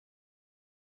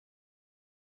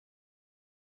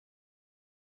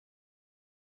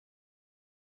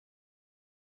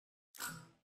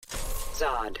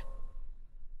Zod.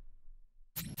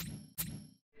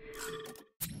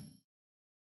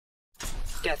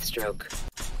 Deathstroke.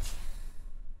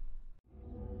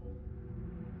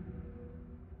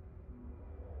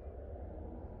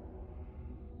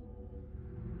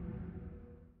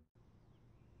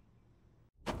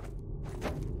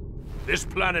 This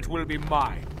planet will be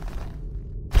mine.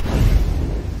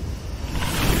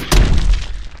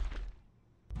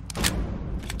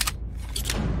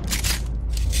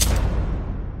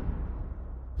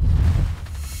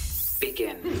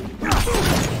 Begin.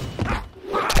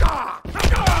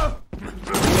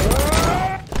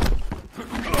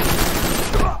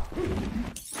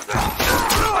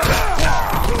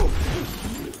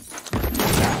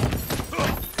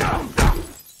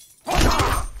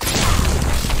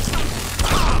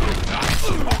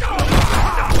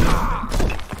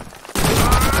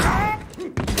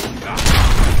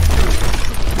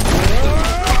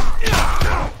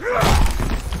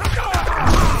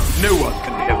 No one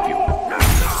can help you.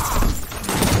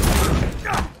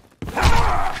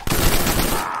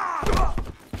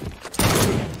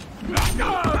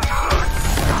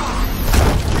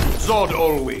 Zod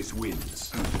always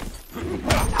wins.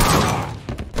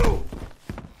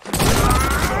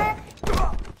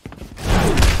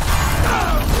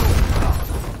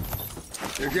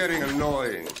 You're getting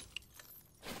annoying.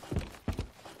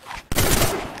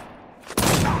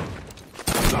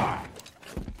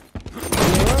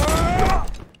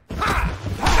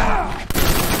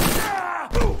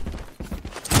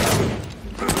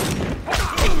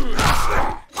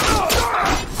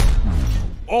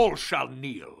 All shall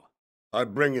kneel. I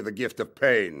bring you the gift of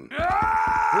pain.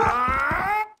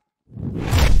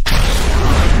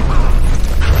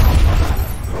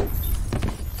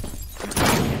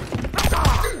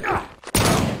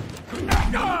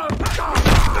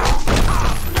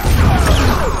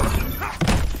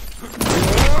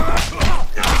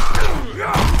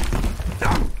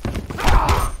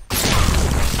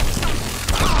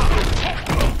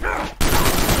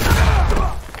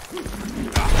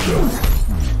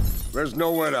 There's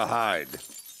nowhere to hide.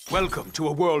 Welcome to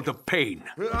a world of pain.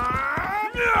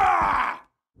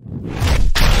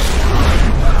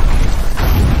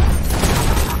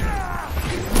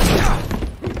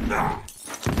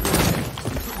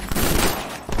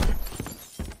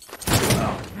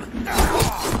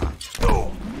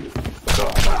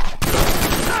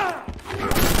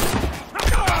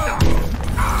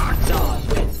 Zod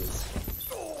wins.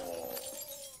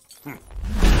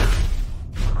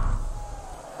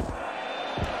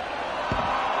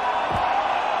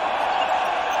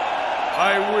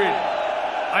 I win.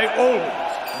 I always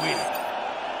win.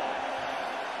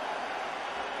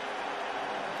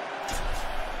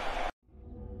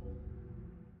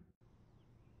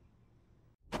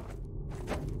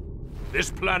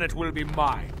 This planet will be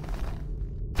mine.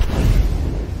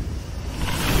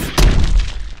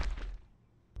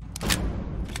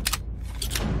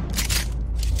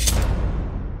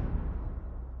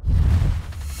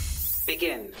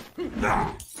 Begin.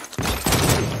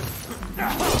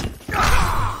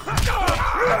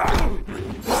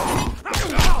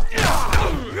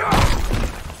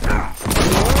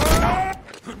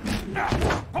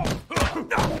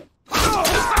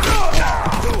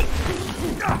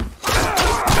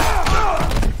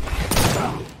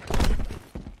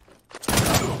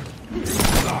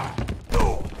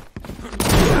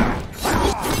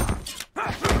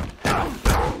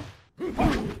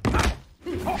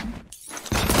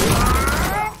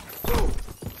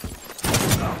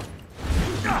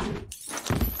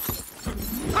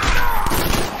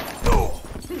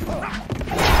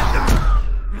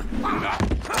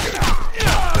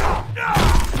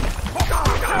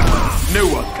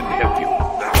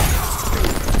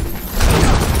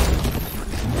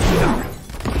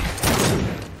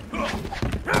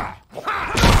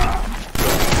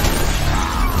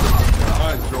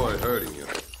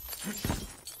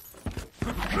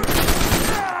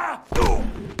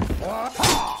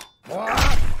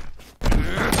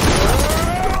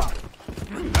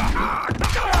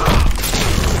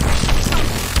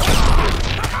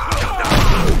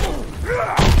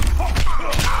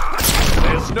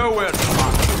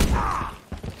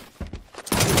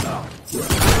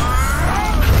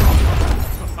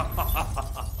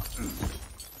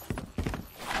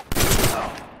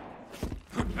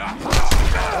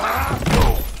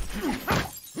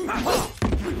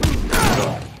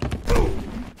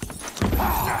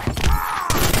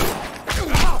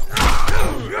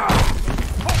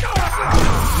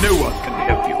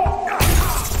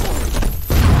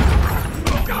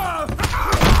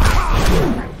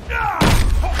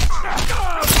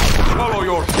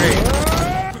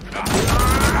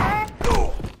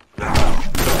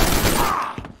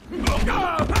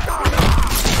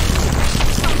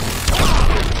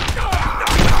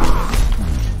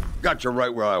 got you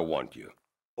right where I want you.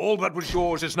 All that was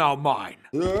yours is now mine.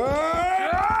 Kneel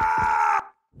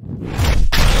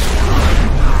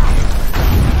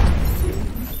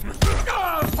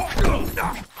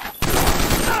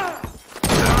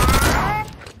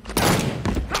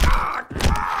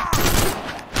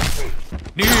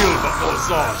before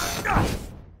Zod.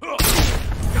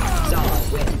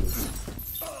 Zod wins.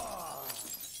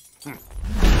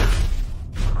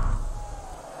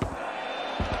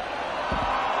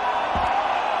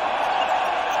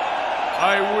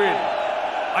 I win.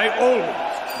 I always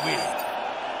win.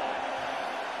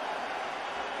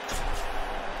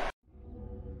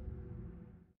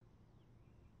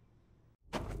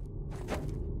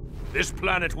 This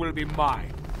planet will be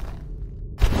mine.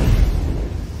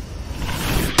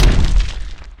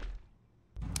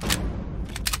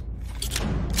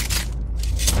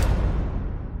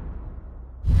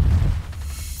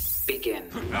 Begin.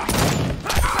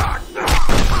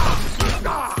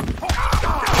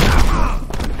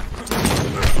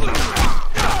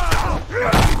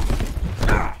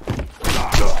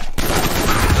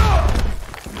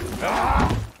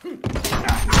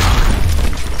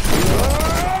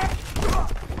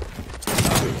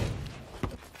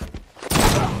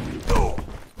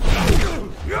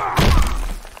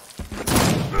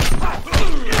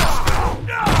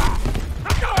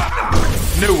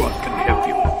 No one can help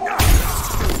you.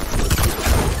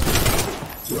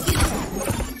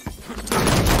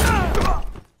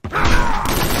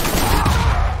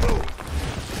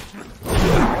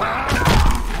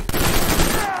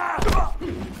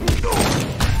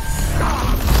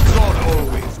 Zod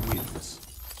always wins.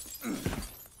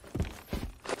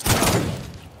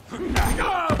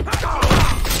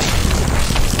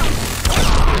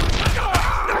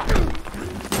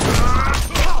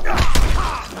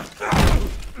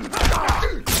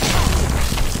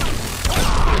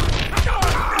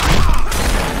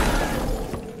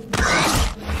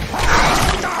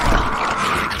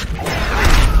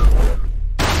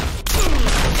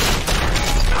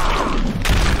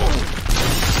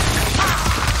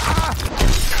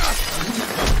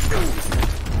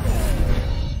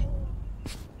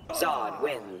 Zod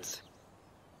wins.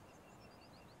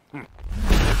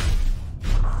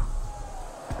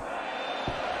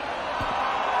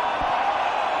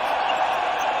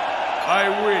 I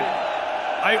win.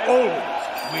 I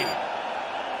always win.